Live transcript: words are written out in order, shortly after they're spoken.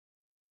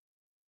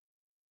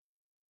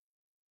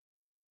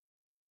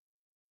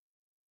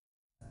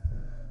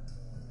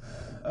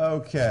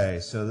Okay,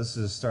 so this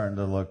is starting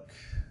to look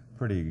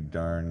pretty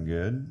darn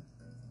good.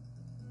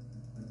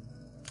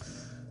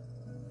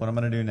 What I'm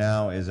going to do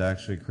now is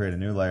actually create a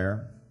new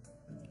layer,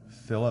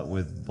 fill it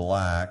with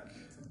black,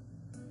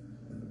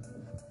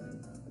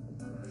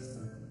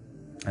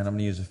 and I'm going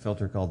to use a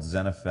filter called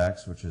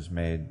Xenofex, which is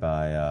made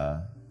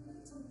by,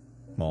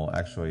 well,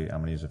 actually, I'm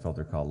going to use a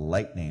filter called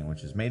Lightning,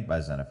 which is made by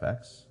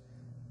Xenofex.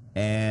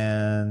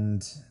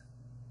 And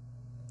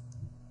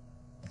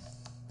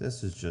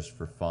this is just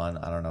for fun.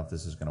 I don't know if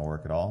this is going to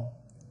work at all,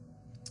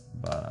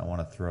 but I want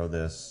to throw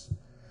this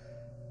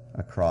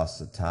across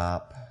the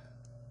top.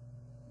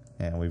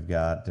 And we've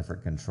got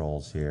different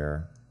controls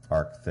here: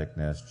 arc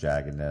thickness,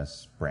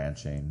 jaggedness,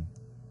 branching.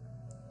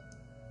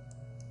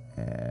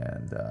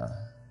 And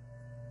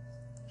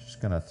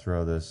just going to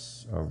throw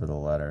this over the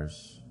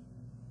letters.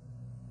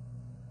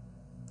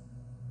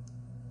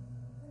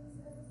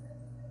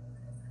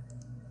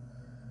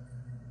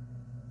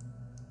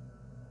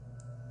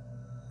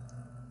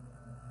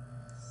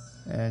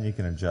 And you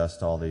can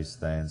adjust all these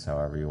things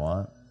however you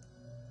want.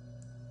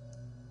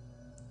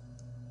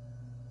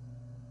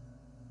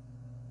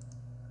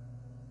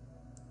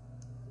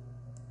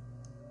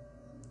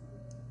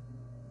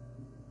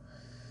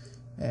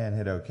 And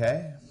hit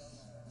OK.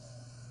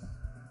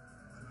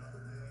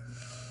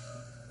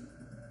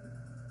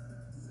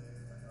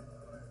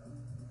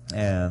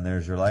 And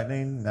there's your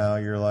lightning. Now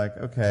you're like,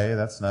 okay,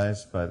 that's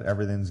nice, but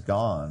everything's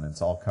gone.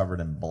 It's all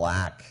covered in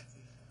black.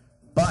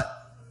 But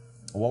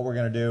what we're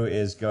going to do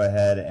is go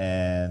ahead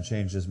and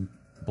change this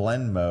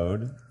blend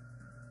mode,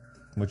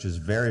 which is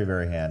very,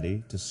 very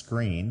handy, to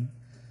screen.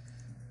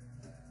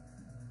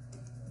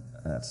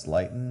 That's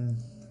lighten.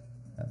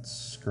 That's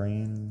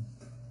screen.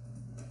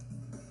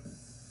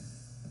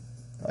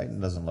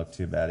 Lighten doesn't look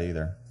too bad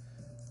either,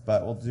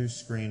 but we'll do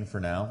screen for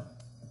now.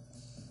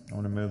 I'm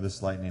going to move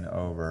this lightning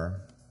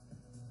over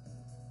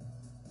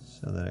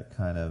so that it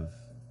kind of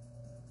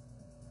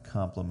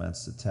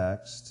complements the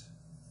text.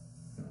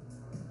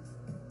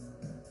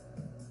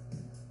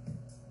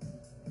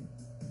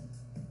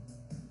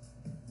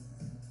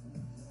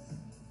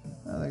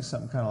 I think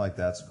something kind of like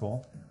that's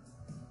cool.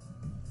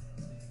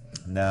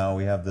 Now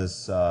we have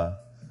this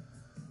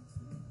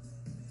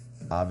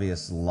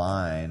obvious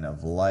line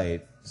of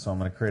light, so I'm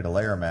going to create a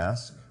layer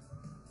mask.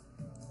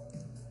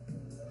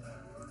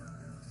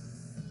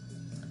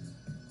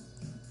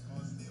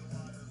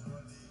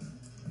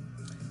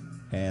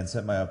 And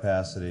set my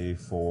opacity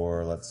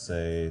for, let's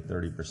say,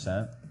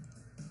 30%.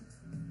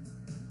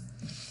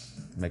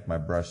 Make my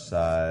brush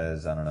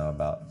size, I don't know,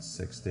 about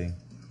 60.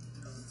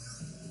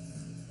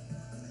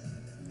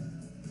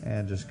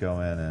 And just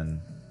go in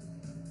and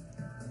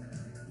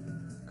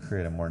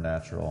create a more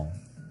natural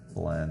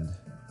blend.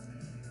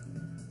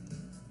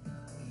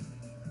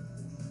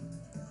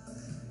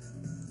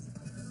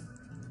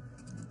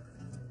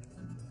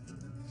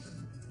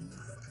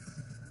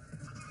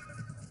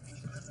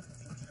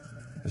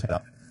 Just head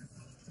up.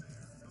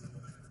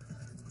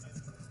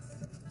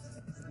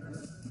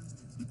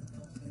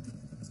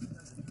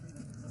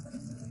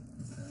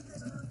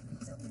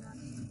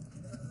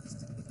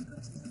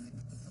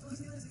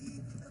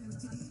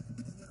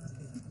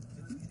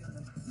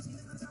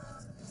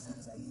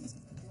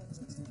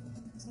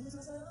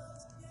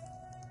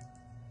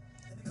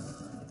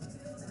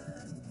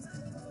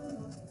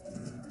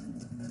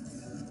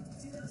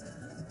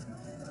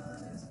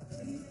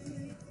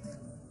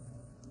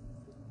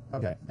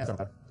 Okay, that's our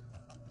better.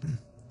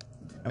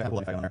 Okay, cool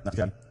effect on there. That's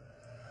good.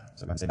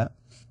 So go ahead and save that.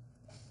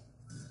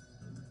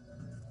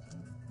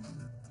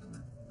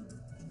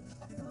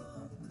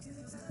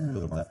 A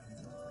little more of that.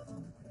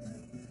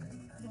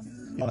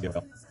 Yeah, let's give it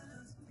a go.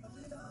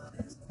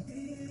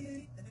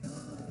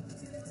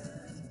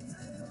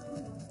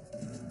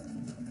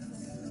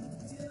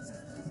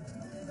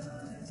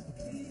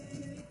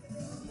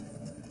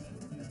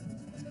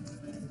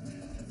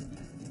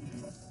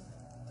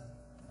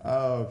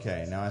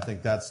 Okay, now I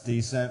think that's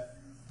decent.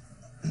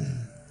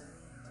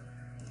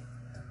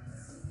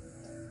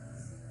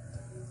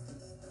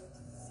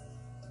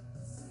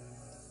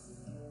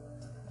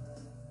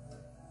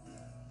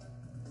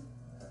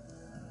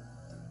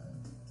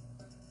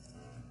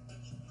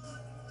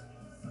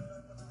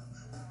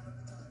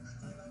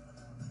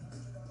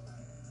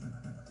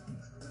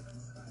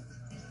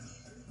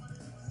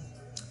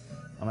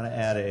 I'm going to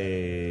add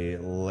a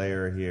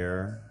layer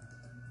here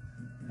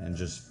and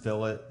just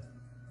fill it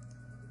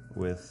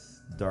with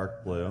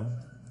dark blue,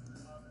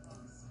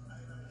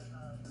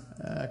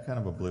 kind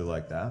of a blue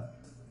like that,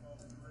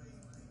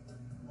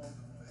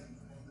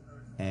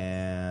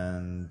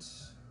 and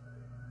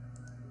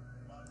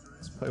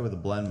let's play with the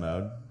blend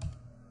mode.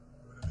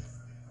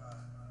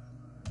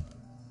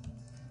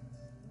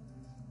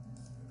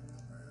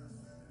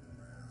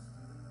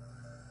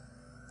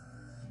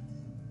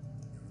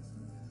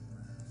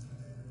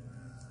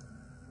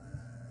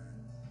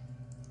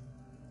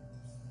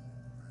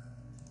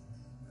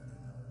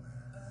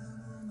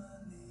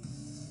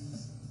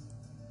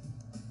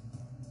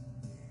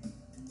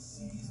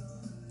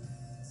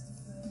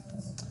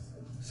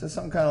 So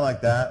something kind of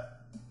like that,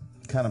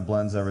 kind of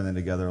blends everything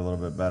together a little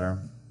bit better.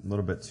 A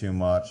little bit too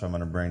much. I'm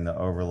going to bring the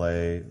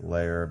overlay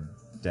layer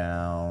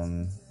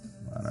down,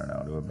 I don't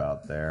know, to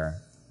about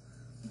there.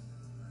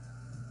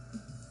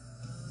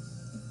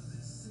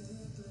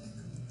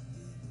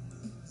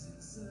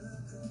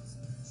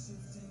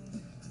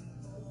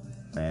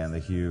 And the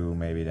hue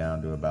maybe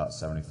down to about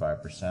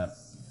 75%,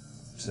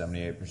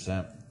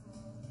 78%.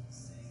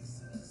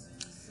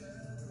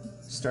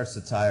 Starts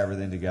to tie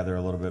everything together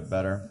a little bit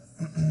better.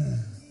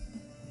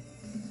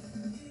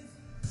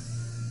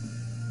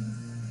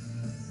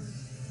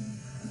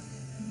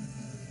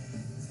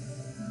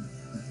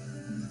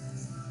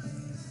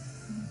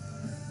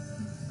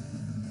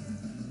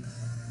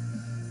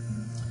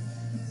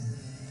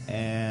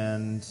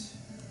 And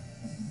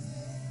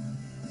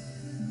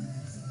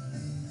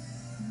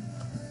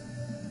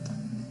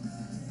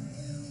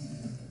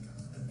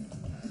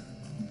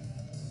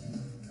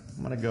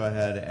I'm going to go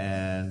ahead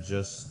and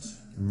just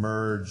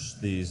merge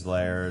these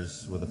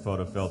layers with a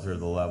photo filter,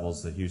 the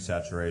levels, the hue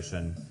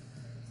saturation.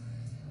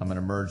 I'm going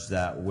to merge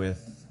that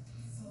with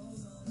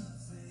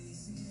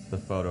the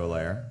photo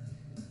layer.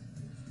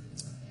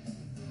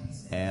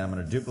 And I'm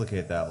going to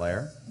duplicate that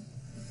layer.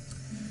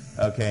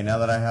 Okay, now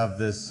that I have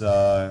this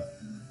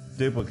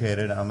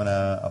duplicated, I'm going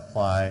to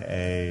apply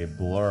a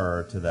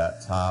blur to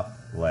that top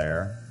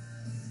layer.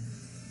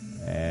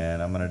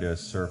 And I'm going to do a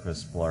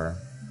surface blur.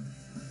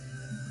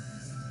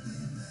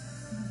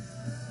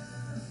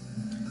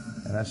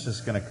 And that's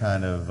just going to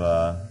kind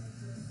of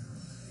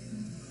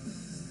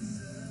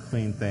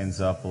clean things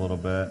up a little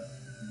bit.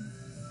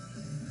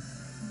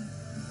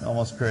 It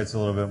almost creates a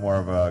little bit more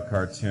of a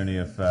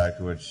cartoony effect,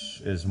 which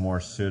is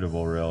more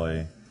suitable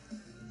really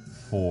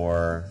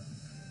for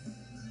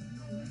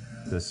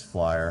this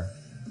flyer.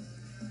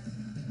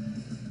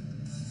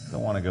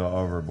 Don't want to go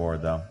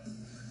overboard though.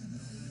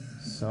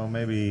 So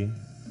maybe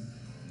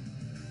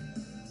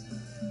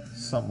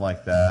something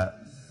like that.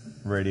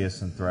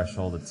 Radius and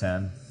threshold of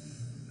 10.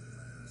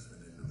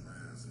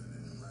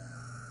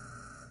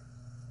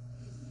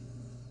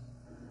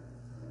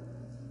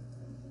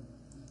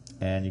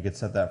 And you could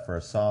set that for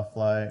a soft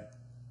light.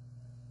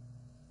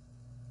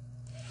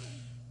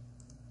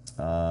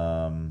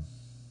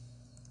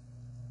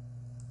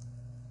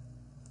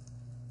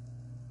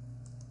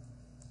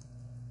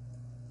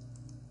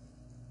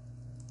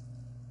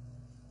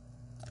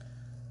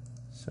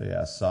 So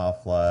yeah,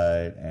 soft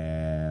light,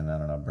 and I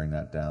don't know, bring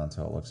that down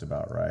until it looks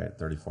about right,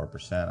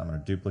 34%. I'm going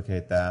to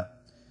duplicate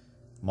that.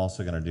 I'm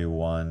also going to do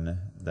one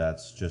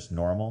that's just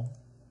normal,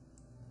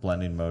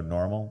 blending mode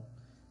normal.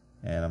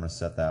 And I'm going to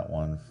set that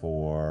one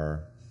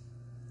for,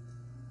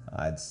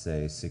 I'd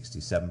say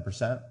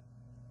 67%.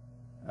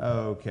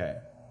 Okay.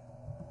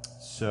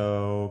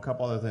 So a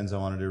couple other things I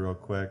want to do real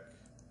quick.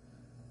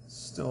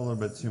 Still a little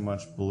bit too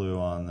much blue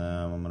on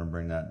them. I'm going to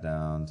bring that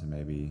down to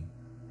maybe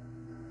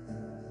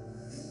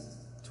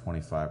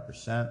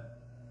 25%.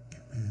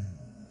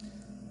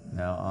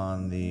 Now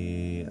on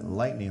the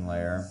lightning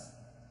layer,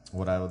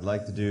 what I would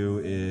like to do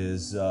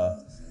is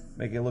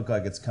make it look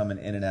like it's coming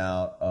in and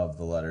out of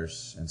the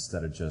letters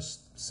instead of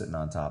just sitting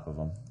on top of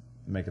them.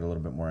 Make it a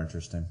little bit more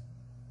interesting.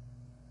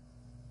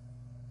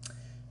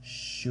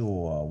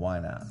 Sure, why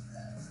not?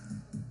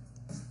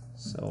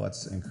 So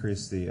let's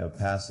increase the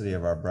opacity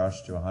of our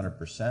brush to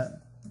 100%.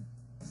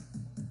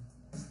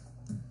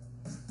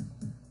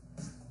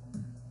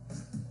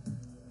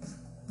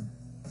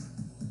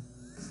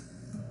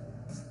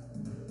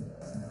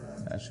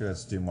 Actually,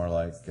 let's do more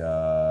like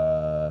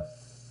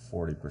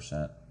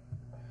 40%.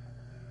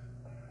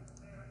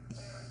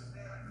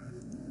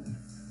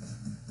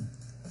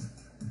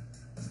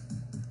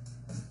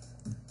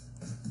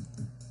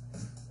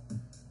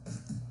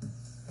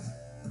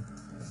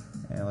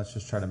 And let's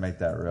just try to make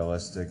that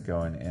realistic,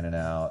 going in and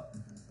out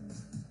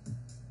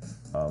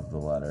of the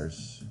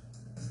letters.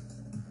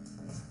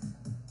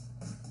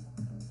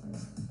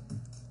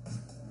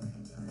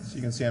 So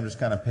you can see I'm just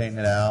kind of painting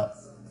it out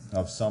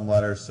of some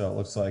letters so it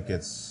looks like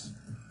it's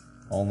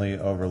only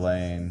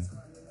overlaying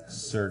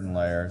certain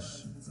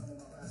layers.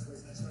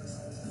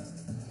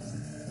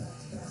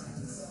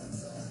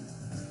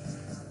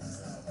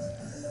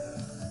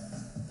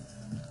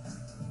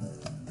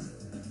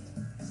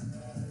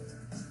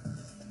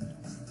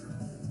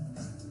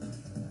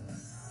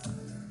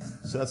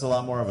 So that's a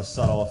lot more of a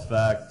subtle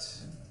effect.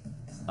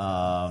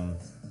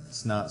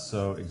 It's not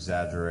so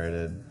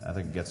exaggerated. I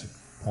think it gets a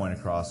point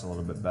across a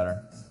little bit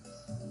better.